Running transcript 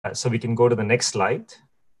So we can go to the next slide.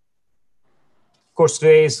 Of course,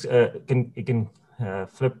 today is, you can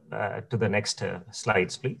flip to the next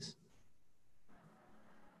slides, please.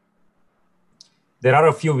 There are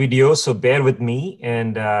a few videos, so bear with me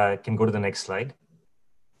and can go to the next slide.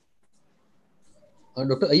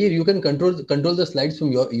 Dr. Iyer, you can control the slides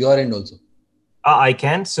from your end also. I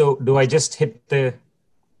can. So do I just hit the?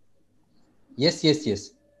 Yes.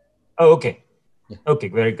 Oh, okay. Yeah. Okay,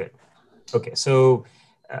 very good. Okay, so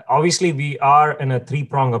obviously we are in a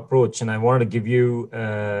three-prong approach, and I wanted to give you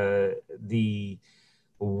the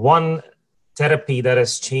one therapy that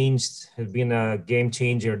has changed, has been a game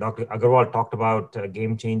changer. Dr. Agarwal talked about a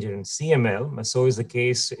game changer in CML. So is the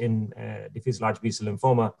case in diffuse large B-cell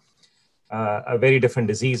lymphoma, a very different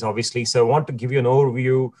disease, obviously. So I want to give you an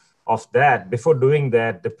overview of that. Before doing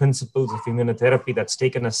that, the principles of immunotherapy that's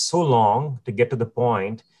taken us so long to get to the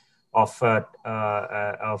point of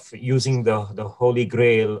using the holy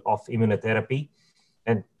grail of immunotherapy,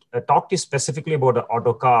 and talk to you specifically about the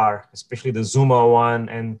AutoCAR, especially the Zuma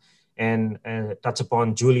one, and touch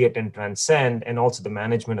upon Juliet and Transcend, and also the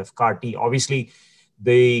management of CAR T. Obviously,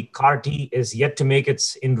 the CAR T is yet to make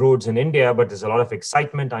its inroads in India, but there's a lot of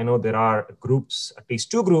excitement. I know there are groups, at least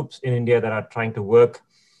 2 groups in India that are trying to work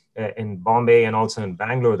in Bombay and also in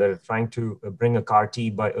Bangalore that are trying to bring a CAR T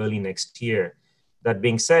by early next year. That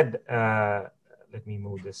being said, let me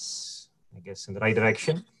move this, I guess, in the right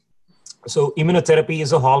direction. So immunotherapy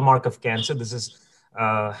is a hallmark of cancer. This is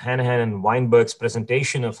Hanahan and Weinberg's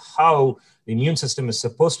presentation of how the immune system is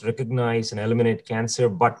supposed to recognize and eliminate cancer,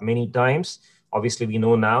 but many times, obviously we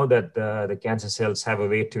know now that the cancer cells have a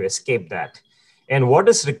way to escape that. And what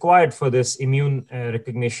is required for this immune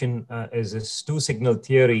recognition is this 2-signal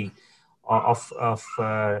theory of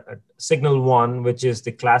signal 1, which is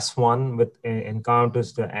the class 1, which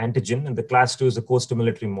encounters the antigen, and the class 2 is the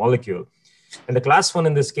co-stimulatory molecule. And the class 1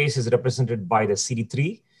 in this case is represented by the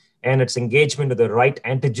CD3 and its engagement with the right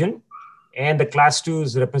antigen. And the class 2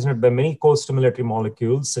 is represented by many co-stimulatory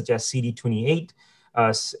molecules such as CD28,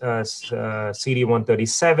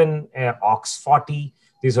 CD137, OX40.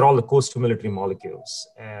 These are all the co-stimulatory molecules.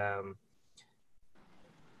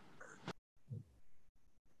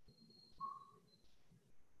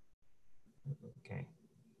 Okay,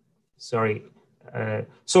 sorry.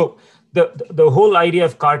 So the whole idea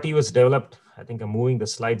of CAR T was developed. I think I'm moving the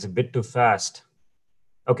slides a bit too fast.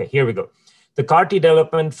 Okay, here we go. The CAR T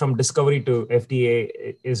development from discovery to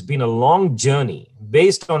FDA has been a long journey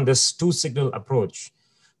based on this 2-signal approach.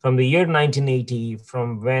 From the year 1980,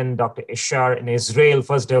 from when Dr. Iyer in Israel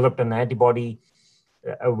first developed an antibody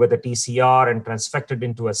with a TCR and transfected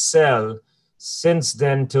into a cell, since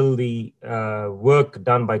then till the work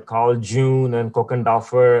done by Carl June and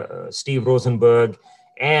Kokendorfer, Steve Rosenberg,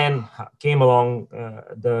 and came along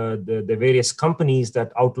the various companies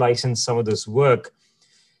that outlicensed some of this work.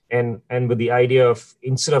 And with the idea of,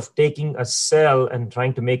 instead of taking a cell and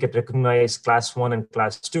trying to make it recognize class 1 and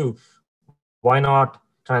class 2, why not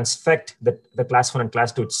transfect the class 1 and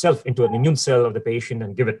class 2 itself into an immune cell of the patient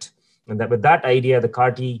and give it? And that, with that idea, the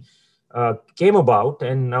CAR T came about,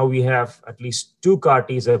 and now we have at least 2 CAR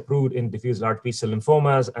Ts approved in diffuse large B-cell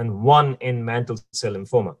lymphomas and 1 in mantle cell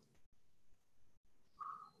lymphoma.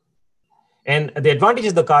 And the advantage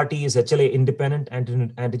of the CAR T is HLA independent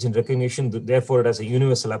antigen recognition. Therefore, it has a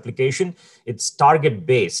universal application. It's target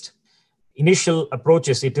based. Initial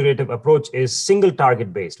approaches, iterative approach, is single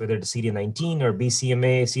target based, whether it's CD19 or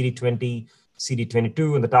BCMA, CD20,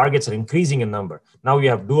 CD22, and the targets are increasing in number. Now we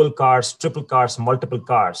have dual CARs, triple CARs, multiple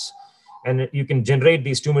CARs, and you can generate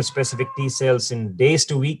these tumor specific T cells in days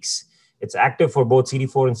to weeks. It's active for both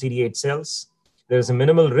CD4 and CD8 cells. There's a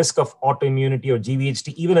minimal risk of autoimmunity or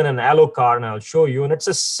GVHD, even in an allo CAR, and I'll show you, and it's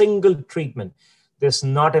a single treatment. There's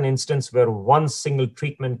not an instance where one single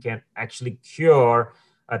treatment can actually cure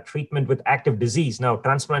a treatment with active disease. Now,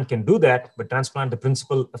 transplant can do that, but transplant, the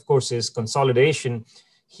principle, of course, is consolidation.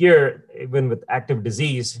 Here, even with active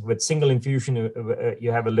disease, with single infusion,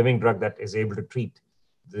 you have a living drug that is able to treat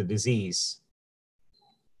the disease.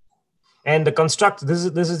 And the construct, this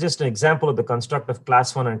is just an example of the construct of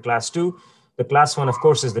class 1 and class 2. The class 1, of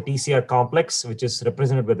course, is the TCR complex, which is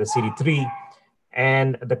represented by the CD3.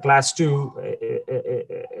 And the class 2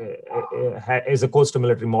 is a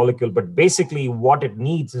co-stimulatory molecule. But basically, what it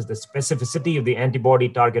needs is the specificity of the antibody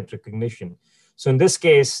target recognition. So in this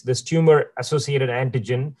case, this tumor-associated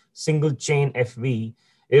antigen, single chain FV,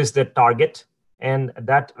 is the target. And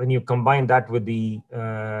that, when you combine that with the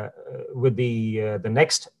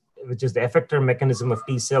next, which is the effector mechanism of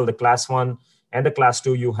T cell, the class 1 and the class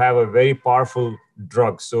 2, you have a very powerful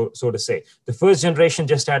drug, so to say. The first generation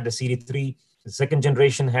just had the CD3. The second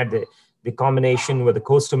generation had the combination with the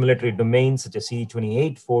co-stimulatory domains such as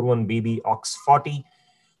CD28, 41BB, OX40.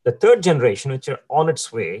 The third generation, which are on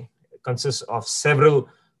its way, consists of several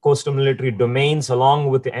co-stimulatory domains along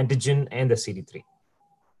with the antigen and the CD3.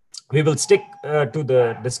 We will stick to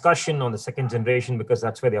the discussion on the second generation because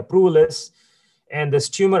that's where the approval is. And this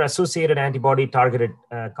tumor-associated antibody-targeted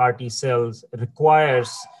CAR T cells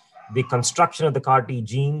requires the construction of the CAR T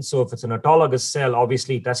gene. So if it's an autologous cell,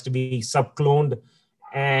 obviously it has to be subcloned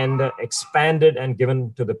and expanded and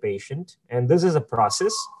given to the patient. And this is a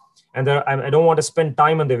process. And I don't want to spend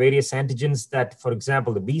time on the various antigens that, for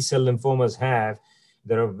example, the B-cell lymphomas have.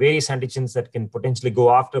 There are various antigens that can potentially go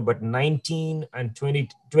after, but 19 and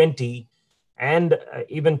 20 and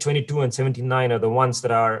even 22 and 79 are the ones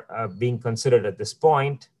that are being considered at this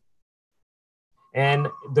point. And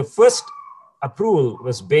the first approval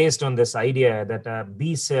was based on this idea that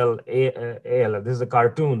B-cell AL, this is a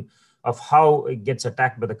cartoon of how it gets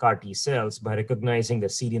attacked by the CAR T cells by recognizing the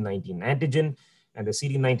CD19 antigen. And the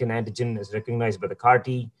CD19 antigen is recognized by the CAR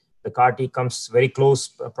T. The CAR T comes very close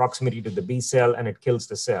proximity to the B cell and it kills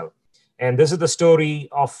the cell. And this is the story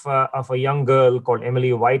of a young girl called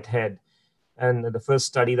Emily Whitehead. And the first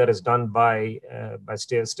study that is done by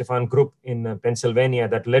Stefan Group in Pennsylvania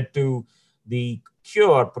that led to the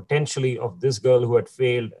cure potentially of this girl who had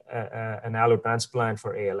failed an allo transplant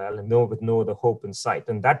for ALL and with no other hope in sight.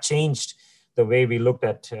 And that changed the way we looked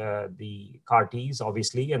at the CAR Ts,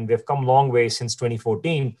 obviously, and we've come a long way since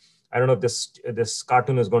 2014. I don't know if this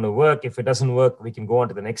cartoon is going to work. If it doesn't work, we can go on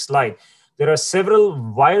to the next slide. There are several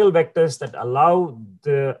viral vectors that allow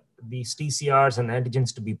these TCRs and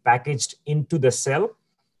antigens to be packaged into the cell.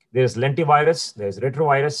 There's lentivirus, there's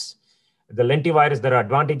retrovirus. The lentivirus, there are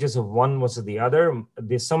advantages of one versus the other.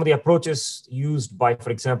 There's some of the approaches used by,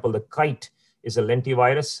 for example, the Kite is a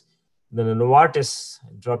lentivirus. The Novartis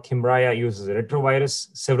drug Kymriah uses a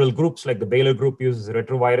retrovirus. Several groups like the Baylor group uses a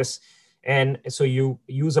retrovirus. And so you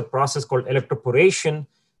use a process called electroporation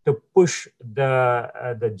to push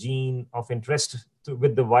the gene of interest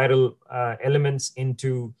with the viral elements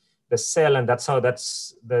into the cell. And that's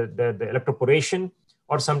the electroporation.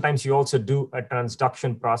 Or sometimes you also do a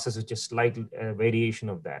transduction process, which is slight variation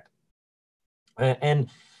of that. And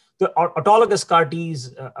the autologous CAR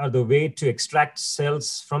Ts are the way to extract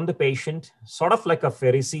cells from the patient, sort of like a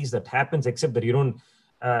pheresis that happens, except that you don't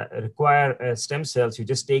require stem cells. You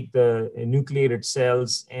just take the nucleated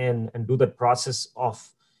cells and do that process of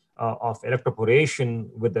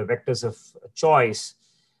electroporation with the vectors of choice.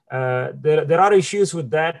 There are issues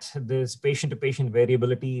with that. There's patient-to-patient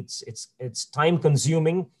variability. It's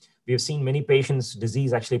time-consuming. We have seen many patients'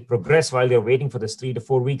 disease actually progress while they're waiting for this 3 to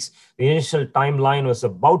 4 weeks. The initial timeline was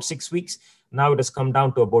about 6 weeks. Now it has come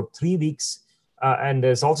down to about 3 weeks. And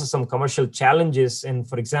there's also some commercial challenges. And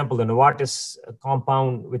for example, the Novartis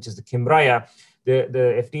compound, which is the Kymriah, the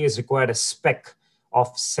FDA has required a spec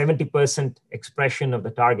of 70% expression of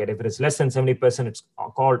the target. If it is less than 70%, it's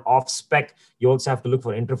called off spec. You also have to look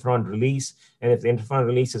for interferon release. And if the interferon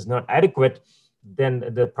release is not adequate, then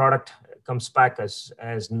the product comes back as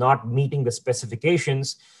not meeting the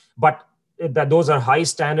specifications. But those are high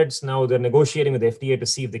standards. Now they're negotiating with the FDA to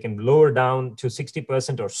see if they can lower down to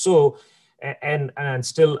 60% or so and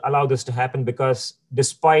still allow this to happen, because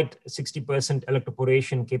despite 60%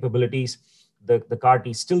 electroporation capabilities, the CAR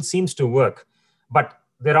T still seems to work. But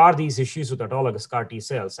there are these issues with autologous CAR T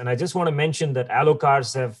cells. And I just want to mention that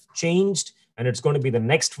allocars have changed, and it's going to be the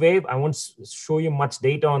next wave. I won't show you much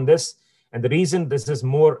data on this. And the reason this is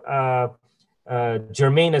more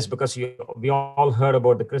germane is because we all heard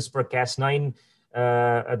about the CRISPR-Cas9,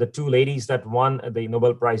 the two ladies that won the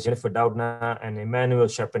Nobel Prize, Jennifer Doudna and Emmanuel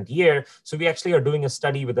Charpentier. So we actually are doing a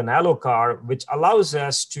study with an allocar, which allows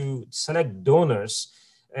us to select donors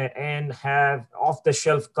and have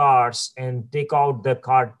off-the-shelf CARs and take out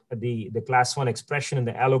the class 1 expression in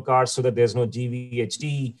the allocar so that there's no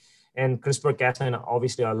GVHD. And CRISPR-Cas9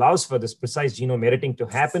 obviously allows for this precise genome editing to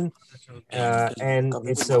happen. And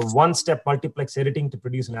it's a one-step multiplex editing to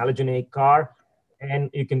produce an allogeneic CAR. And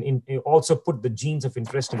you can also put the genes of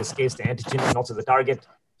interest, in this case, the antigen and also the target.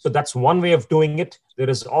 So that's one way of doing it. There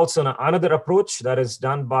is also another approach that is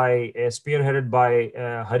done by, spearheaded by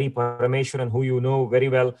Hari Parameswaran, who you know very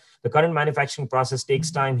well. The current manufacturing process takes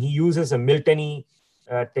time. He uses a Milteney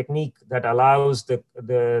technique that allows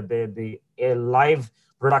the live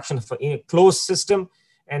production of a closed system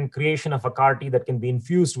and creation of a CAR T that can be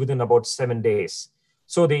infused within about 7 days.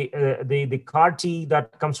 So the CAR T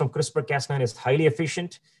that comes from CRISPR-Cas9 is highly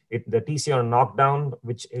efficient. The TCR knockdown,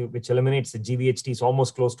 which eliminates the GVHD, is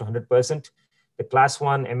almost close to 100%. The class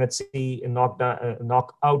 1 MHC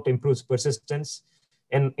knockout improves persistence.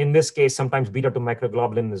 And in this case, sometimes beta-2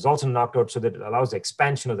 microglobulin is also knocked out so that it allows the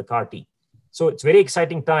expansion of the CAR T. So it's very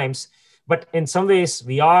exciting times. But in some ways,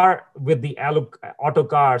 we are with the auto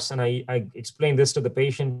CARs, and I explained this to the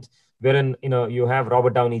patient, wherein you have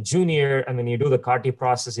Robert Downey Jr., and when you do the CAR T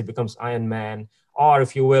process, he becomes Iron Man, or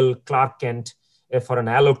if you will, Clark Kent. For an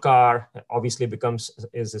allo CAR, obviously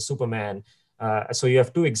is a Superman. So you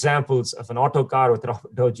have two examples of an auto CAR with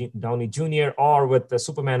Robert Downey Jr. or with the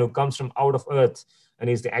Superman who comes from out of Earth and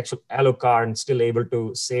is the actual allo CAR and still able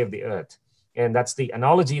to save the Earth. And that's the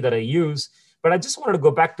analogy that I use. But I just wanted to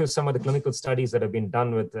go back to some of the clinical studies that have been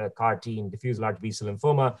done with CAR T in diffuse large B-cell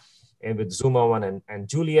lymphoma and with ZUMA-1 and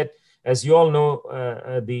Juliet. As you all know,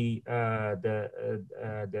 the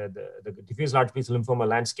diffuse large B-cell lymphoma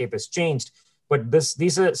landscape has changed. But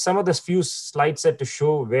these are some of the few slides set to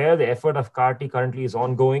show where the effort of CAR T currently is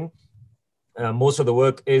ongoing. Most of the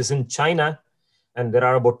work is in China, and there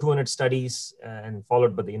are about 200 studies and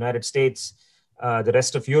followed by the United States. The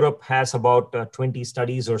rest of Europe has about 20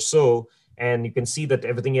 studies or so. And you can see that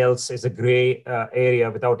everything else is a gray area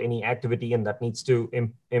without any activity, and that needs to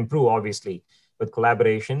improve, obviously, with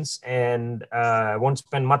collaborations. And I won't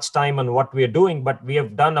spend much time on what we are doing, but we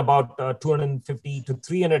have done about 250 to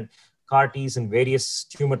 300 CAR Ts in various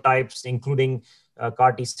tumor types, including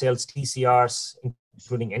CAR T cells, TCRs,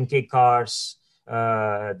 including NK CARs,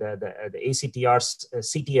 the ACTRs,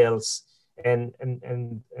 CTLs,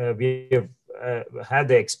 and we have had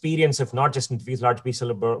the experience of not just in diffuse large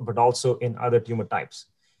B-cell, but also in other tumor types.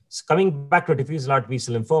 So coming back to diffuse large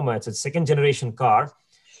B-cell lymphoma, it's a second generation CAR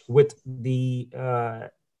with the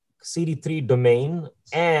CD3 domain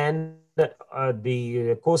and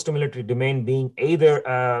the co-stimulatory domain being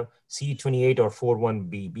either CD28 or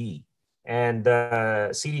 41BB. And the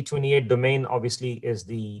CD28 domain obviously is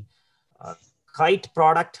the Kite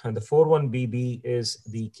product, and the 41BB is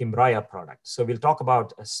the Kymriah product. So we'll talk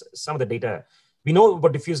about some of the data. We know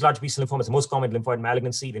about diffuse large B-cell lymphoma is the most common lymphoid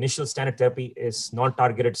malignancy. The initial standard therapy is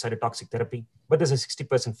non-targeted cytotoxic therapy, but there's a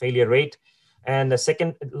 60% failure rate. And the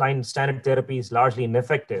second line standard therapy is largely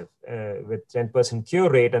ineffective with 10% cure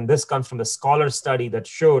rate. And this comes from the Scholar study that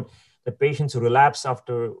showed that patients who relapse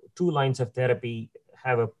after 2 lines of therapy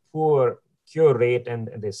have a poor cure rate and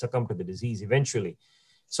they succumb to the disease eventually.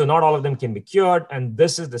 So not all of them can be cured. And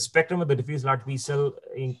this is the spectrum of the diffuse large B-cell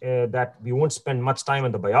that we won't spend much time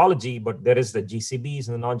on the biology, but there is the GCBs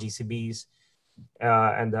and the non-GCBs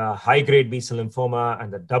and the high-grade B-cell lymphoma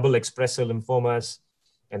and the double expressive lymphomas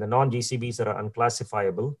and the non-GCBs that are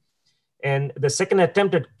unclassifiable. And the second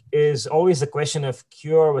attempt is always a question of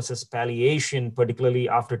cure versus palliation, particularly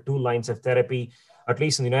after 2 lines of therapy. At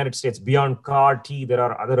least in the United States, beyond CAR T, there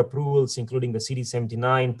are other approvals, including the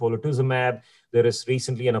CD79, polatuzumab. There is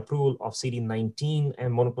recently an approval of CD19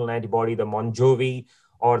 and monoclonal antibody, the Monjovi,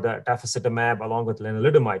 or the tafasitamab, along with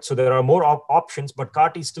lenalidomide. So there are more options, but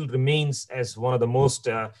CAR T still remains as one of the most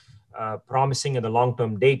promising in the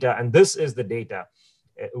long-term data. And this is the data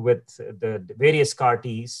with the various CAR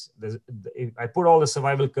Ts. I put all the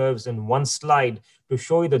survival curves in one slide to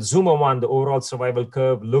show you that ZUMA-1, the overall survival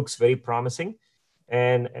curve, looks very promising.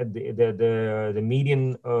 And the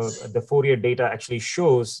median, the 4-year data actually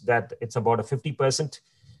shows that it's about a 50%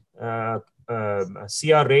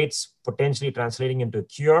 CR rates, potentially translating into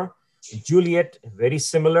cure. Juliet, very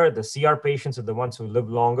similar. The CR patients are the ones who live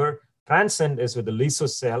longer. Transcend is with the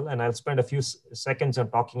liso-cel, and I'll spend a few seconds on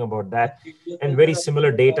talking about that. And very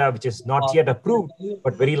similar data, which is not yet approved,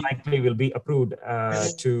 but very likely will be approved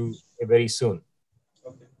very soon.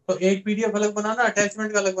 Okay. So, एक PDF अलग बनाना,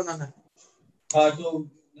 attachment का अलग बनाना है.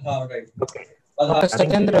 Right. Okay. I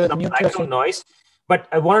think there's some background noise, but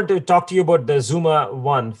I wanted to talk to you about the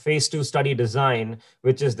ZUMA-1 phase 2 study design,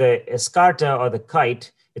 which is the Escarta or the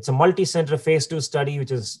Kite. It's a multi-center phase 2 study,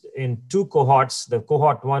 which is in 2 cohorts. The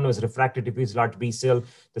cohort 1 was refractory diffuse large B-cell.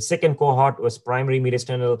 The second cohort was primary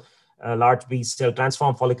mediastinal large B-cell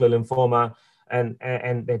transformed follicular lymphoma, and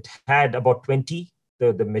it had about 20.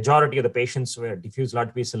 The majority of the patients were diffuse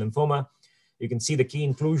large B-cell lymphoma. You can see the key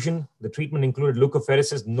inclusion. The treatment included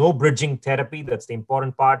leukapheresis, no bridging therapy. That's the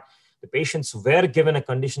important part. The patients were given a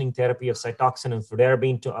conditioning therapy of Cytoxan and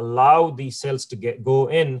fludarabine to allow these cells to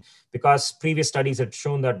go in, because previous studies had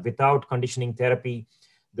shown that without conditioning therapy,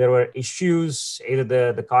 there were issues.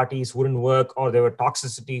 Either the CAR Ts wouldn't work or there were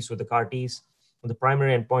toxicities with the CAR Ts. And the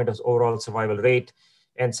primary endpoint was overall survival rate,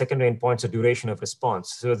 and secondary endpoints are duration of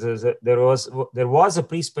response. So there was a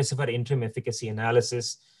pre-specified interim efficacy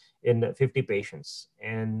analysis in 50 patients.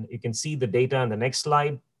 And you can see the data on the next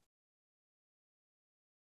slide.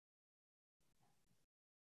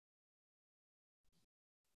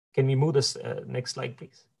 Can we move this next slide,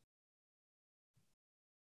 please?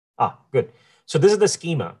 Good. So this is the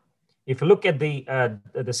schema. If you look at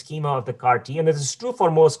the schema of the CAR T, and this is true for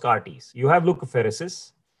most CAR Ts, you have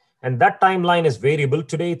leukapheresis, and that timeline is variable.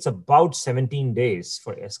 Today, it's about 17 days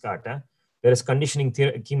for Yescarta. There is conditioning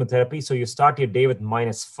chemotherapy. So you start your day with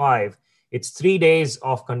 -5. It's 3 days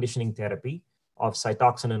of conditioning therapy of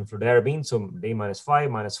Cytoxan and fludarabine. So day -5,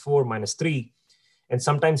 -4, -3. And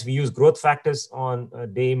sometimes we use growth factors on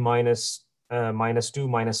day -2,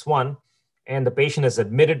 -1. And the patient is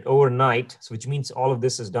admitted overnight, so which means all of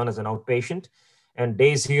this is done as an outpatient. And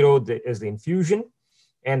day 0 is the infusion.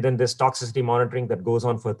 And then this toxicity monitoring that goes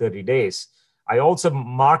on for 30 days. I also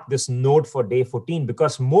marked this note for day 14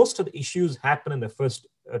 because most of the issues happen in the first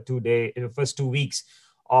 2 weeks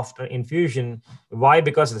after infusion. Why?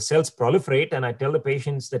 Because the cells proliferate, and I tell the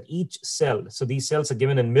patients that each cell, so these cells are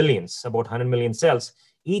given in millions, about 100 million cells,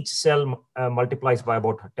 each cell multiplies by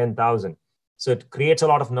about 10,000. So it creates a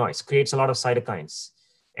lot of noise, creates a lot of cytokines.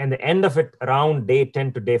 And the end of it around day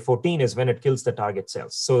 10 to day 14 is when it kills the target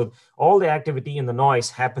cells. So all the activity and the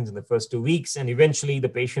noise happens in the first 2 weeks, and eventually the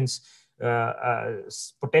patient's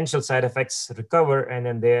potential side effects recover, and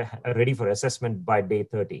then they're ready for assessment by day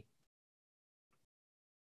 30.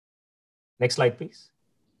 Next slide, please.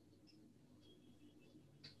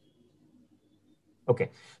 Okay,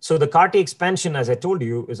 so the CAR T expansion, as I told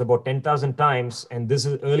you, is about 10,000 times, and this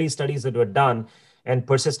is early studies that were done, and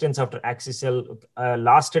persistence after axi-cel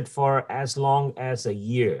lasted for as long as a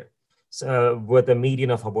year, so, with a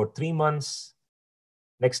median of about 3 months.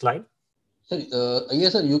 Next slide. Sir,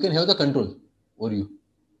 yes, sir, you can have the control over you.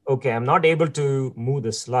 Okay, I'm not able to move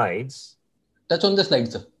the slides. Touch on the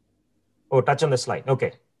slide, sir. Oh, touch on the slide.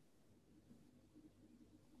 Okay.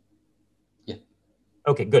 Yeah.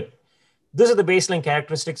 Okay, good. This is the baseline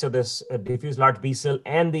characteristics of this diffuse large B cell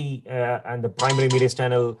and the primary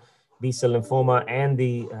mediastinal B cell lymphoma and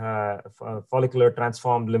the follicular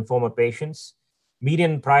transformed lymphoma patients.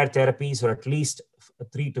 Median prior therapies are at least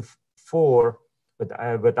 3 to 4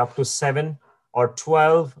 with up to 7 or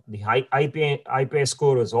 12. The high IPA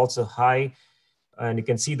score is also high. And you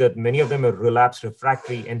can see that many of them are relapsed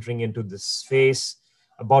refractory entering into this phase.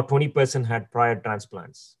 About 20% had prior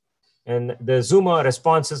transplants. And the Zuma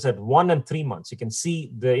responses at 1 and 3 months, you can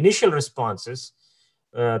see the initial responses,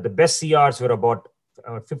 the best CRs were about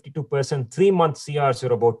 52%, 3-month CRs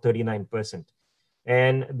were about 39%.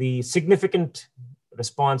 And the significant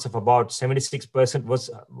response of about 76% was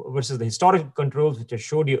versus the historical controls, which I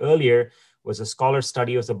showed you earlier, was a scholar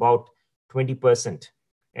study, was about 20%.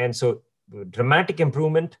 And so dramatic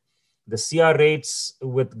improvement. The CR rates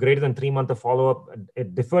with greater than 3 months of follow-up,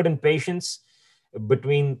 it differed in patients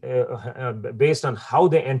between based on how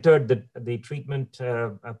they entered the treatment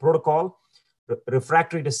protocol.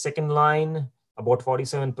 Refractory to second line, about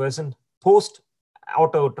 47%. Post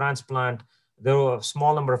auto transplant, there were a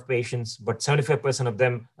small number of patients, but 75% of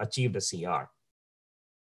them achieved a CR.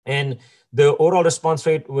 And the overall response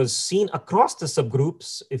rate was seen across the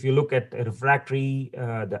subgroups. If you look at refractory,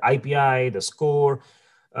 the IPI, the score,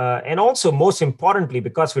 and also most importantly,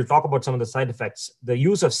 because we'll talk about some of the side effects, the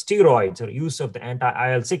use of steroids or use of the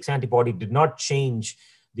anti-IL-6 antibody did not change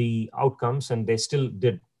the outcomes, and they still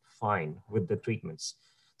did fine with the treatments.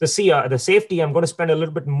 The safety, I'm going to spend a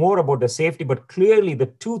little bit more about the safety, but clearly the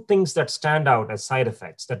two things that stand out as side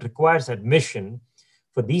effects that requires admission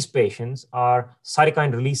for these patients are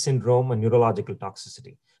cytokine release syndrome and neurological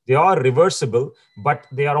toxicity. They are reversible, but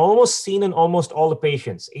they are almost seen in almost all the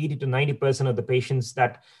patients, 80 to 90% of the patients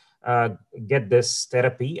that get this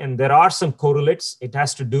therapy. And there are some correlates. It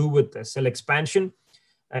has to do with cell expansion.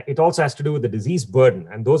 It also has to do with the disease burden.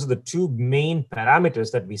 And those are the two main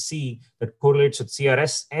parameters that we see that correlates with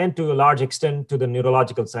CRS and to a large extent to the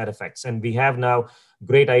neurological side effects. And we have now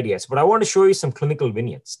great ideas. But I want to show you some clinical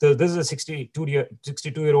vignettes. This is a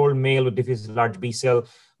 62-year-old male with diffuse large B cell,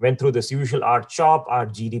 went through this usual R-CHOP,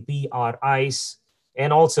 R-GDP, R-ICE,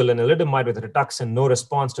 and also lenalidomide with Rituxan, no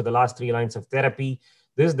response to the last 3 lines of therapy.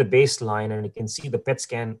 This is the baseline, and you can see the PET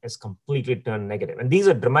scan is completely turned negative. And these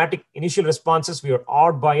are dramatic initial responses. We are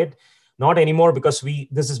awed by it, not anymore, because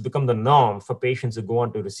this has become the norm for patients who go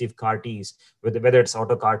on to receive CAR Ts, whether it's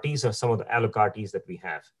auto CAR Ts or some of the allo CAR Ts that we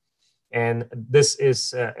have. And this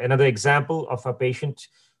is another example of a patient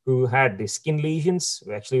who had the skin lesions.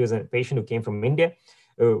 Who actually was a patient who came from India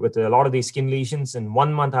with a lot of these skin lesions. And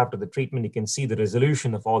 1 month after the treatment, you can see the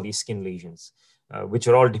resolution of all these skin lesions, which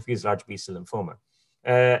are all diffuse large B-cell lymphoma.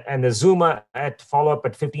 And the Zuma at follow-up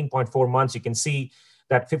at 15.4 months, you can see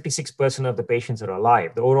that 56% of the patients are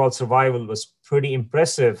alive. The overall survival was pretty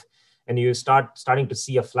impressive, and you starting to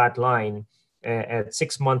see a flat line at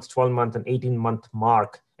 6 months, 12 month, and 18-month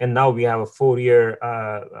mark. And now we have a 4-year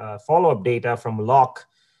follow-up data from LOCK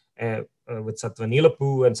with Sattva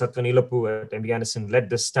Nilapu, and Sattva Nilapu at MD Anderson led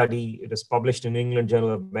this study. It was published in New England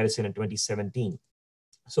Journal of Medicine in 2017.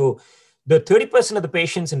 So the 30% of the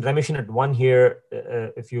patients in remission at 1 year,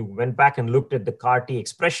 if you went back and looked at the CAR T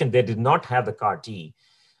expression, they did not have the CAR T.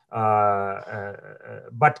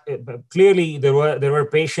 But clearly there were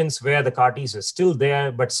patients where the CAR Ts are still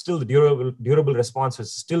there, but still the durable response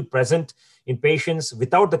was still present in patients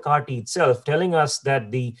without the CAR T itself, telling us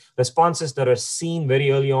that the responses that are seen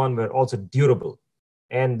very early on were also durable.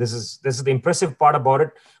 And this is the impressive part about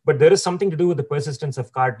it. But there is something to do with the persistence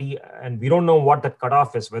of CAR T, and we don't know what that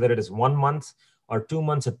cutoff is, whether it is 1 month or 2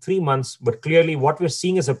 months or 3 months. But clearly what we're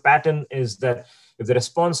seeing as a pattern is that if the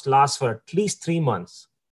response lasts for at least 3 months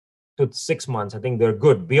to 6 months, I think they're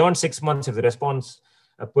good. Beyond 6 months, if the response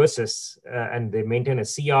persists and they maintain a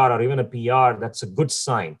CR or even a PR, that's a good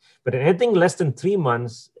sign. But anything less than 3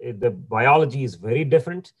 months, the biology is very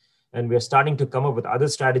different. And we're starting to come up with other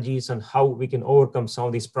strategies on how we can overcome some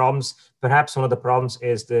of these problems. Perhaps one of the problems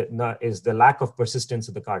is the lack of persistence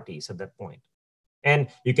of the CAR Ts at that point. And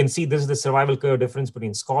you can see this is the survival curve difference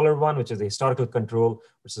between SCHOLAR-1, which is the historical control,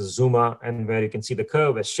 versus ZUMA, and where you can see the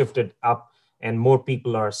curve has shifted up and more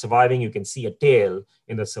people are surviving. You can see a tail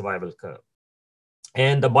in the survival curve.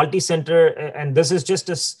 And the multi-center, and this is just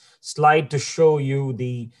a slide to show you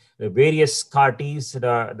the various CAR Ts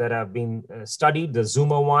that have been studied. The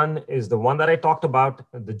ZUMA one is the one that I talked about.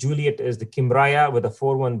 The Juliet is the Kymriah with a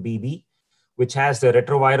 4-1BB, which has the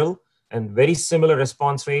retroviral and very similar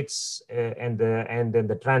response rates. And then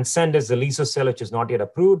the Transcend is the Lysocell, which is not yet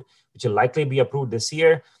approved, which will likely be approved this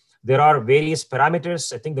year. There are various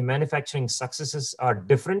parameters. I think the manufacturing successes are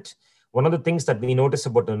different. One of the things that we notice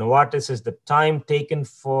about the Novartis is the time taken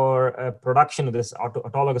for production of this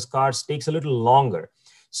autologous CARs takes a little longer.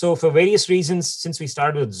 So for various reasons, since we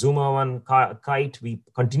started with ZUMA-1 Kite, we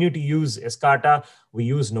continue to use Yescarta. We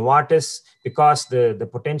use Novartis because the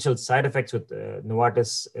potential side effects with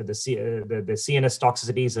Novartis, the CNS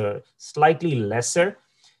toxicities are slightly lesser.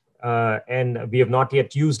 And we have not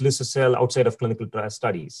yet used Lysocell outside of clinical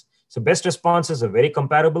studies. So best responses are very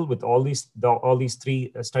comparable with all these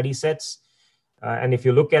 3 study sets. And if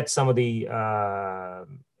you look at some of the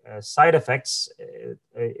side effects,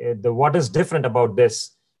 what is different about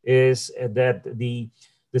this is that the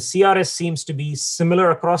CRS seems to be similar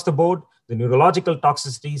across the board. The neurological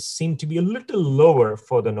toxicities seem to be a little lower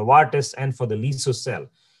for the Novartis and for the Lysocell.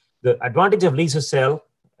 The advantage of Lysocell,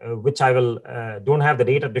 which I will don't have the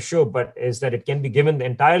data to show, but is that it can be given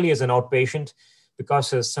entirely as an outpatient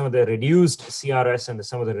because of some of the reduced CRS and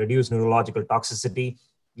some of the reduced neurological toxicity.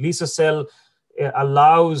 Lysocell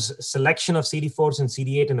allows selection of CD4s and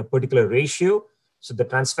CD8 in a particular ratio. So the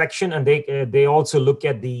transfection, and they also look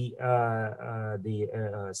at the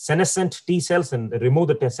senescent T cells and remove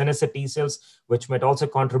the senescent T cells, which might also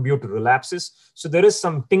contribute to relapses. So there is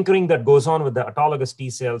some tinkering that goes on with the autologous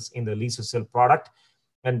T cells in the Lysocell product.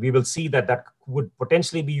 And we will see that would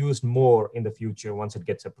potentially be used more in the future once it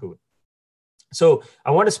gets approved. So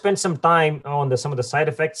I want to spend some time on some of the side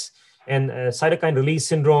effects. And cytokine release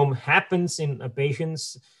syndrome happens in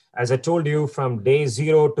patients, as I told you, from day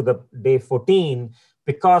 0 to the day 14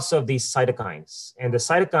 because of these cytokines. And the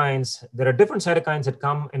cytokines, there are different cytokines that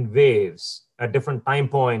come in waves at different time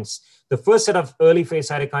points. The first set of early phase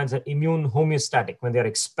cytokines are immune homeostatic when they're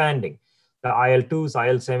expanding, the IL-2s,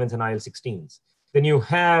 IL-7s, and IL-16s. Then you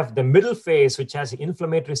have the middle phase, which has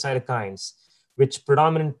inflammatory cytokines, which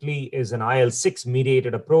predominantly is an IL-6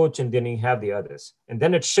 mediated approach, and then you have the others. And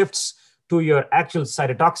then it shifts to your actual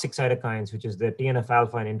cytotoxic cytokines, which is the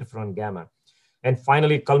TNF-alpha and interferon gamma. And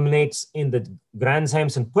finally culminates in the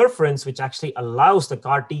granzymes and perforins, which actually allows the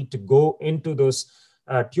CAR T to go into those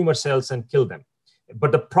tumor cells and kill them.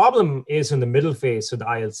 But the problem is in the middle phase with the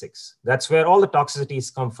IL-6. That's where all the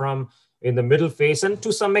toxicities come from, in the middle phase, and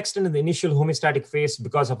to some extent in the initial homeostatic phase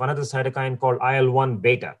because of another cytokine called IL-1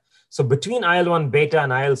 beta. So between IL-1 beta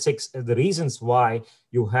and IL-6, the reasons why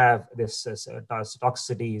you have this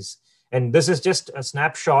toxicities. And this is just a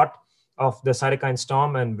snapshot of the cytokine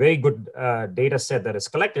storm and very good data set that is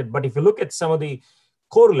collected. But if you look at some of the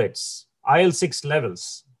correlates, IL-6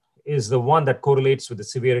 levels is the one that correlates with the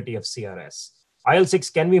severity of CRS.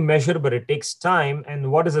 IL-6 can be measured, but it takes time.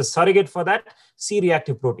 And what is a surrogate for that?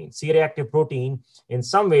 C-reactive protein. C-reactive protein in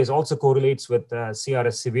some ways also correlates with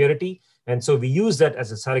CRS severity. And so we use that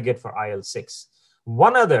as a surrogate for IL-6.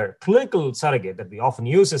 One other clinical surrogate that we often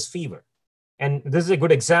use is fever. And this is a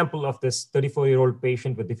good example of this 34-year-old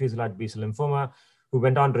patient with diffuse large B-cell lymphoma who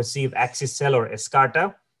went on to receive Axi-cell or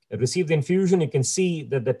Yescarta. Received the infusion. You can see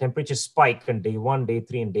that the temperature spiked on day 1, day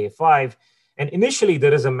 3, and day 5. And initially,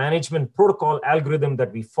 there is a management protocol algorithm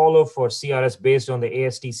that we follow for CRS based on the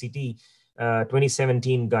ASTCT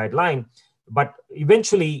 2017 guideline. But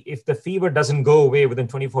eventually, if the fever doesn't go away within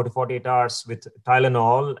 24 to 48 hours with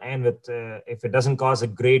Tylenol, and with if it doesn't cause a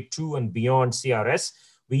grade 2 and beyond CRS,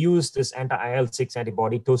 we use this anti-IL-6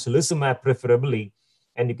 antibody, tocilizumab preferably.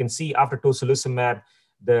 And you can see after tocilizumab,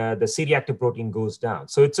 the C-reactive protein goes down.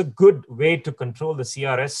 So it's a good way to control the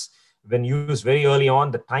CRS when used very early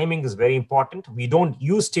on. The timing is very important. We don't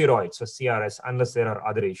use steroids for CRS unless there are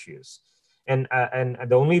other issues. And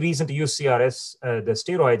the only reason to use CRS, the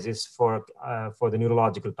steroids, is for the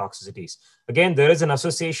neurological toxicities. Again, there is an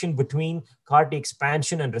association between CAR T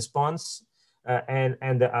expansion and response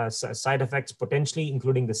and the side effects potentially,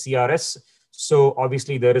 including the CRS. So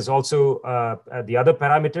obviously there is also the other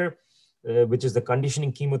parameter, which is the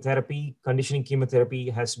conditioning chemotherapy. Conditioning chemotherapy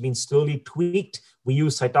has been slowly tweaked. We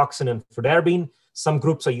use Cytoxan and fludarabine. Some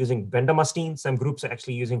groups are using bendamustine. Some groups are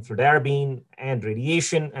actually using fludarabine and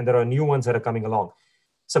radiation, and there are new ones that are coming along.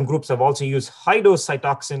 Some groups have also used high-dose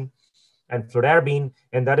Cytoxan and fludarabine,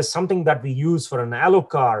 and that is something that we use for an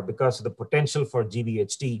alloCAR because of the potential for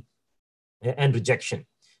GVHD and rejection.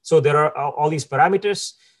 So there are all these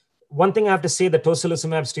parameters. One thing I have to say, the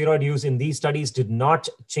tocilizumab steroid use in these studies did not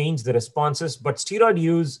change the responses, but steroid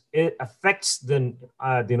use, it affects the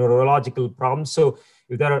neurological problems. So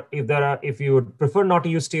if you would prefer not to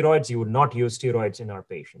use steroids, you would not use steroids in our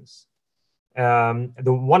patients. The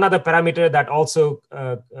one other parameter that also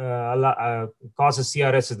causes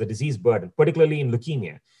CRS is the disease burden, particularly in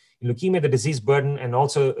leukemia. In leukemia, the disease burden and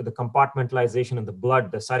also the compartmentalization in the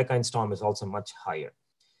blood, the cytokine storm, is also much higher.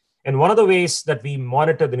 And one of the ways that we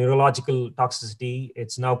monitor the neurological toxicity,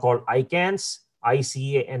 it's now called ICANS,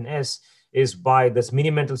 ICANS, is by this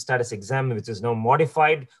mini mental status exam, which is now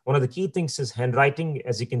modified. One of the key things is handwriting.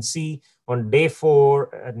 As you can see on day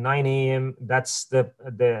 4 at 9 a.m., that's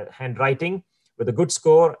the handwriting with a good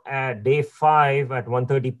score. At day 5 at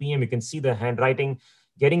 1:30 p.m., you can see the handwriting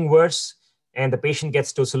getting worse, and the patient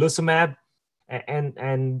gets tocilizumab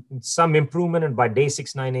and some improvement. And by day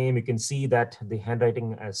 6, 9 a.m., you can see that the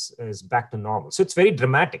handwriting is back to normal. So it's very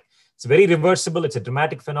dramatic. It's very reversible. It's a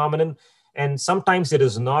dramatic phenomenon. And sometimes it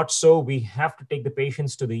is not so. We have to take the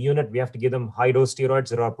patients to the unit. We have to give them high-dose steroids.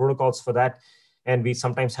 There are protocols for that. And we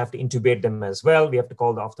sometimes have to intubate them as well. We have to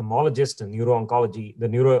call the ophthalmologist and neuro-oncology, the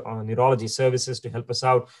neurology services to help us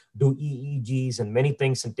out, do EEGs and many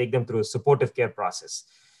things, and take them through a supportive care process.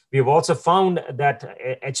 We have also found that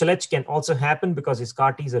HLH can also happen because these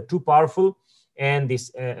CAR Ts are too powerful, and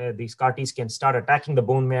these CAR Ts can start attacking the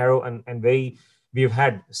bone marrow, and we've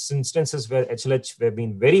had instances where HLH have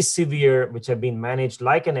been very severe, which have been managed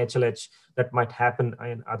like an HLH that might happen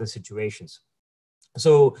in other situations.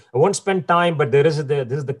 So I won't spend time, but this is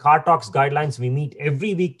the CAR Talks guidelines. We meet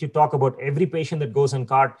every week to talk about every patient that goes on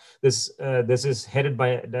CAR. This is headed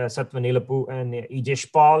by Satva Nilapu and Iyer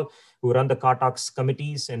Paul, who run the CAR Talks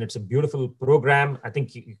committees, and it's a beautiful program. I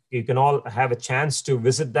think you can all have a chance to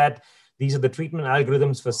visit that. These are the treatment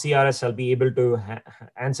algorithms for CRS. I'll be able to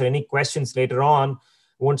answer any questions later on.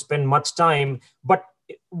 Won't spend much time, but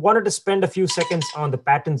wanted to spend a few seconds on the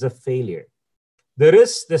patterns of failure. There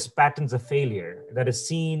is this patterns of failure that is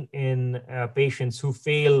seen in patients who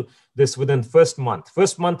fail this within first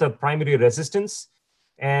month of primary resistance.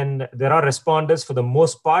 And there are responders for the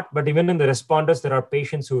most part, but even in the responders, there are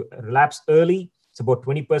patients who relapse early. It's about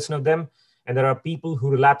 20% of them. And there are people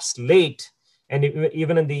who relapse late. And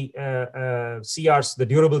even in the CRs, the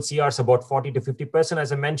durable CRs, about 40 to 50%,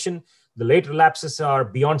 as I mentioned. The late relapses are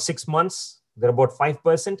beyond 6 months. They're about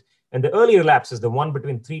 5%. And the early relapses, the one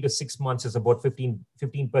between 3 to 6 months, is about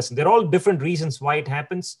 15%. They're all different reasons why it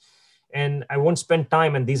happens. And I won't spend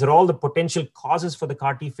time. And these are all the potential causes for the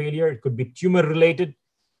CAR T failure. It could be tumor related, it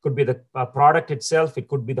could be the product itself, it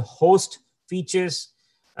could be the host features,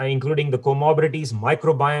 including the comorbidities.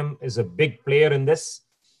 Microbiome is a big player in this.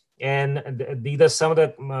 And these are some of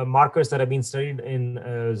the markers that have been studied in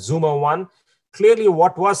Zuma-1. Clearly,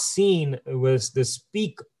 what was seen was this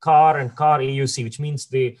peak CAR and CAR AUC, which means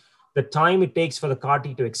the time it takes for the CAR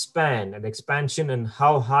T to expand, and the expansion and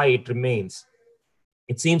how high it remains.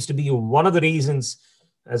 It seems to be one of the reasons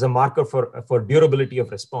as a marker for durability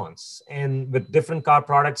of response. And with different CAR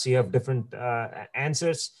products, you have different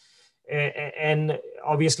answers. And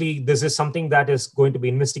obviously, this is something that is going to be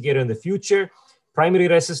investigated in the future. Primary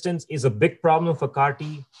resistance is a big problem for CAR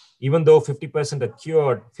T. Even though 50% are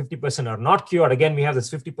cured, 50% are not cured. Again, we have this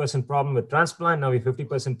 50% problem with transplant. Now we have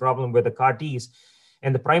 50% problem with the CAR Ts.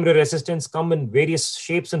 And the primary resistance come in various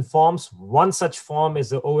shapes and forms. One such form is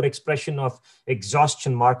the overexpression of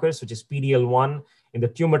exhaustion markers, which is PD-L1 in the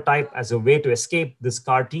tumor type, as a way to escape this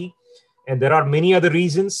CAR T. And there are many other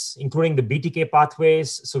reasons, including the BTK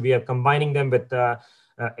pathways. So we are combining them with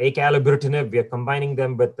acalabrutinib. We are combining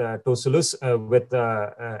them with with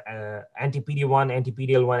anti-PD-1,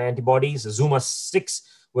 anti-PD-L1 antibodies. ZUMA-6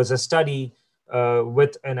 was a study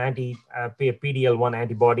with an anti-PD-L1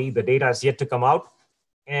 antibody. The data has yet to come out.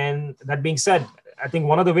 And that being said, I think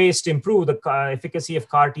one of the ways to improve the efficacy of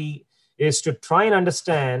CAR-T is to try and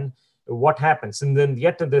understand what happens. And then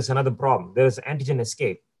yet there's another problem. There's antigen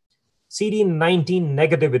escape. CD19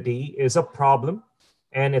 negativity is a problem,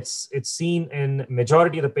 and it's seen in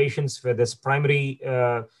majority of the patients where there's primary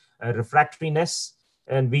refractoriness,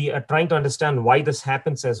 and we are trying to understand why this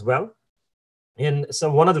happens as well. And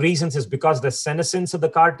so one of the reasons is because the senescence of the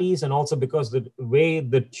CAR-Ts, and also because the way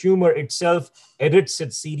the tumor itself edits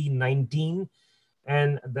its CD19.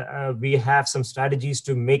 And we have some strategies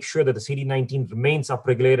to make sure that the CD19 remains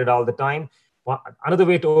upregulated all the time. Another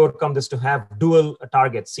way to overcome this to have dual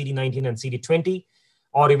targets, CD19 and CD20,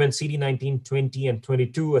 or even CD19, 20, and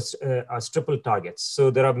 22 as triple targets.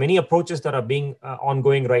 So there are many approaches that are being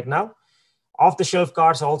ongoing right now. Off-the-shelf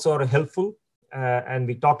CARs also are helpful. And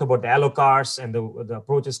we talked about the allo CARs and the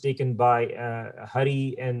approaches taken by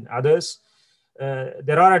Hari and others.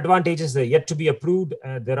 There are advantages that are yet to be approved.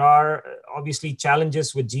 There are obviously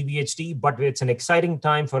challenges with GVHD, but it's an exciting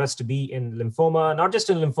time for us to be in lymphoma, not just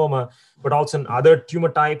in lymphoma, but also in other tumor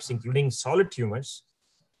types, including solid tumors.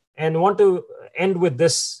 And I want to end with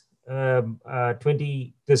this.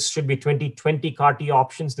 This should be 2020 CAR-T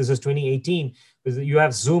options. This is 2018. You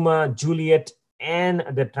have ZUMA, Juliet, and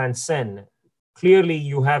the Transcend. Clearly,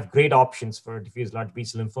 you have great options for diffuse large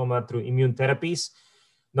B-cell lymphoma through immune therapies.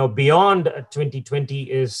 Now, beyond 2020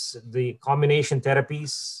 is the combination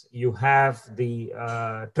therapies. You have the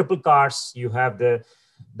triple CARs, you have the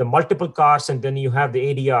multiple CARs, and then you have the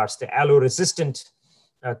ADRs, the allo-resistant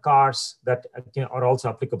CARs that are also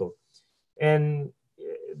applicable. And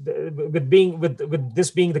with this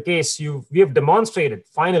being the case, we have demonstrated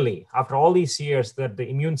finally, after all these years, that the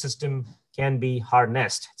immune system can be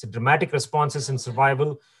harnessed. It's a dramatic responses in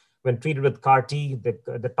survival when treated with CAR-T.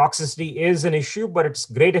 The toxicity is an issue, but it's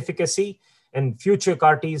great efficacy. And future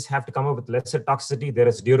CAR-Ts have to come up with lesser toxicity. There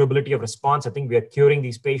is durability of response. I think we are curing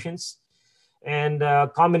these patients. And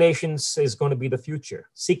combinations is going to be the future.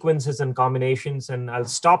 Sequences and combinations. And I'll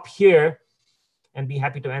stop here and be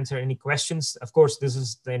happy to answer any questions. Of course, this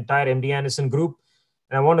is the entire MD Anderson group.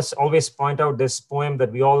 And I want to always point out this poem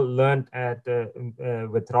that we all learned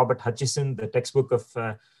with Robert Hutchison, the textbook of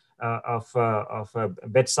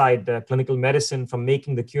bedside clinical medicine, from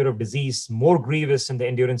making the cure of disease more grievous and the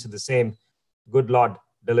endurance of the same. Good Lord,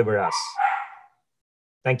 deliver us.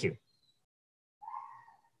 Thank you.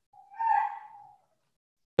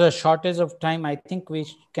 The shortage of time, I think we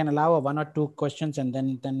can allow one or two questions, and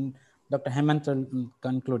then Dr. Hemant will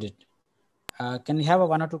conclude it. Can we have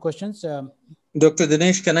one or two questions? Dr.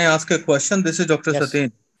 Dinesh, can I ask a question? This is Dr. Yes.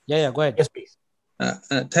 Sateen. Yeah, go ahead. Yes, please.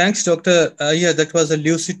 Thanks, Dr. Yeah, that was a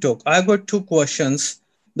lucid talk. I've got two questions.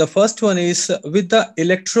 The first one is, with the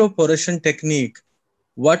electroporation technique,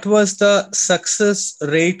 what was the success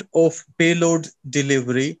rate of payload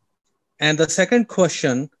delivery? And the second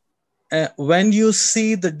question, when you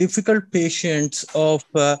see the difficult patients of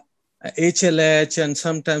HLH and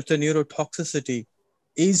sometimes the neurotoxicity,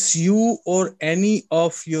 is you or any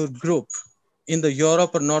of your group in the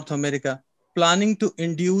Europe or North America planning to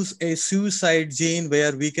induce a suicide gene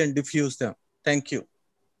where we can diffuse them? Thank you.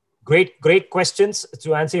 Great questions.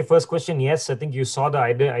 To answer your first question, yes, I think you saw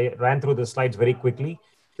I ran through the slides very quickly.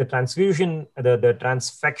 The transfusion, the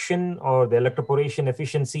transfection or the electroporation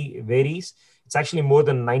efficiency varies. It's actually more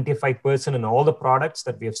than 95% in all the products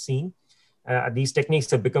that we have seen. These techniques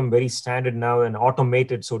have become very standard now and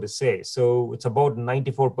automated, so to say. So it's about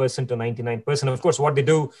 94% to 99%. Of course, what they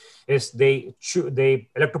do is they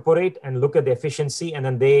electroporate and look at the efficiency, and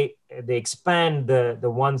then they expand the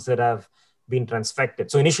ones that have been transfected.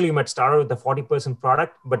 So initially you might start with the 40%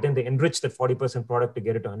 product, but then they enrich that 40% product to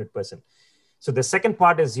get it to 100%. So the second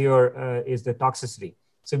part is is the toxicity.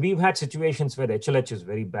 So we've had situations where the HLH is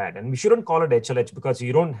very bad, and we shouldn't call it HLH because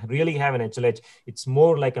you don't really have an HLH. It's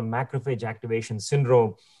more like a macrophage activation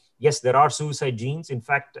syndrome. Yes, there are suicide genes. In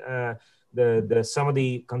fact, some of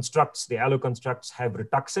the constructs, the allo constructs, have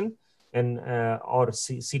Rituxan and or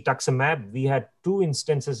cetuximab. We had 2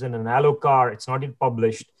 instances in an allo CAR. It's not yet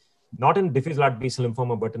published, not in diffuse large B-cell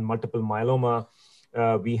lymphoma, but in multiple myeloma.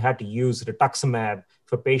 We had to use rituximab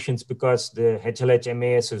for patients because the HLH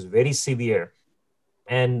MAS is very severe.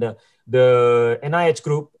 And the NIH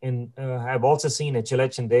group have also seen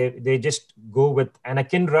HLH, and they just go with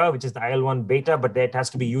anakinra, which is the IL-1 beta, but that has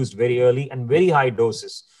to be used very early and very high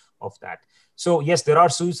doses of that. So yes, there are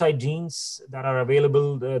suicide genes that are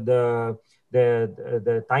available.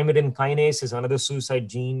 The thymidine kinase is another suicide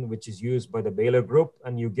gene, which is used by the Baylor group,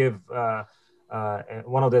 and you give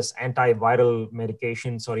one of those antiviral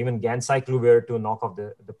medications or even ganciclovir to knock off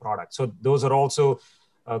the product. So those are also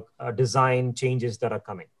design changes that are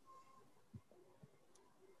coming.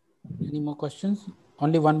 Any more questions?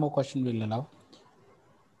 Only one more question we'll allow.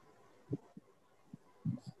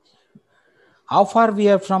 How far we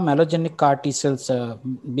are from allogenic CAR T cells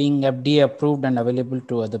being FDA approved and available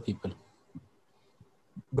to other people?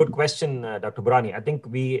 Good question, Dr. Burani. I think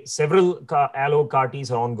several allo CAR Ts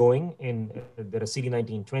are ongoing. There are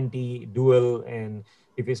CD19-20, dual, and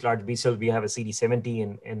diffuse large B cell. We have a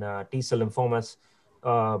CD70 in T cell lymphomas.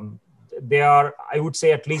 They are, I would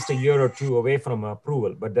say, at least a year or two away from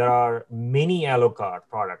approval, but there are many allo CAR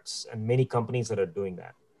products and many companies that are doing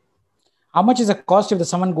that. How much is the cost if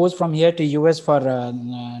someone goes from here to US for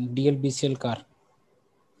DLBCL CAR?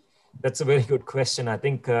 That's a very good question. I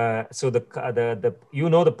think so.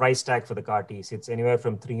 The price tag for the CAR Ts. It's anywhere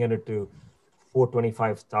from $300,000 to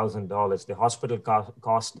 $425,000. The hospital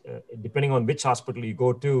cost, depending on which hospital you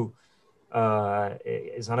go to,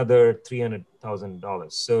 is another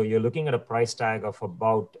 $300,000. So you're looking at a price tag of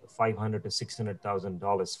about $500,000 to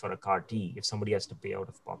 $600,000 for a CAR T if somebody has to pay out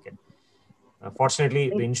of pocket. Fortunately,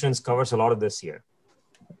 the insurance covers a lot of this here.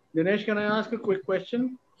 Dinesh, can I ask a quick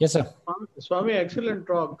question? Yes, sir. Swami, excellent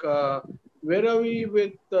talk. Where are we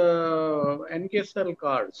with NK cell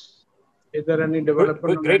cards? Is there any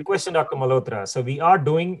development? Great question, Dr. Malhotra. So we are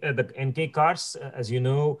doing the NK cards. As you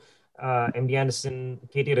know, MD Anderson,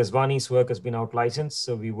 Katie Rezvani's work has been out licensed.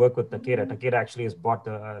 So we work with Takeda. Takeda actually has bought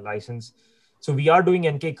the license. So we are doing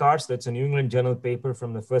NK cards. That's a New England Journal paper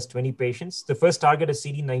from the first 20 patients. The first target is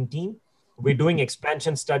CD19. We're doing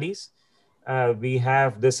expansion studies. We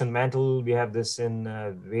have this in mantle. We have this in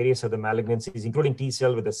various other malignancies, including T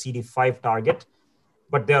cell with a CD5 target,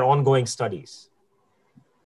 but they're ongoing studies.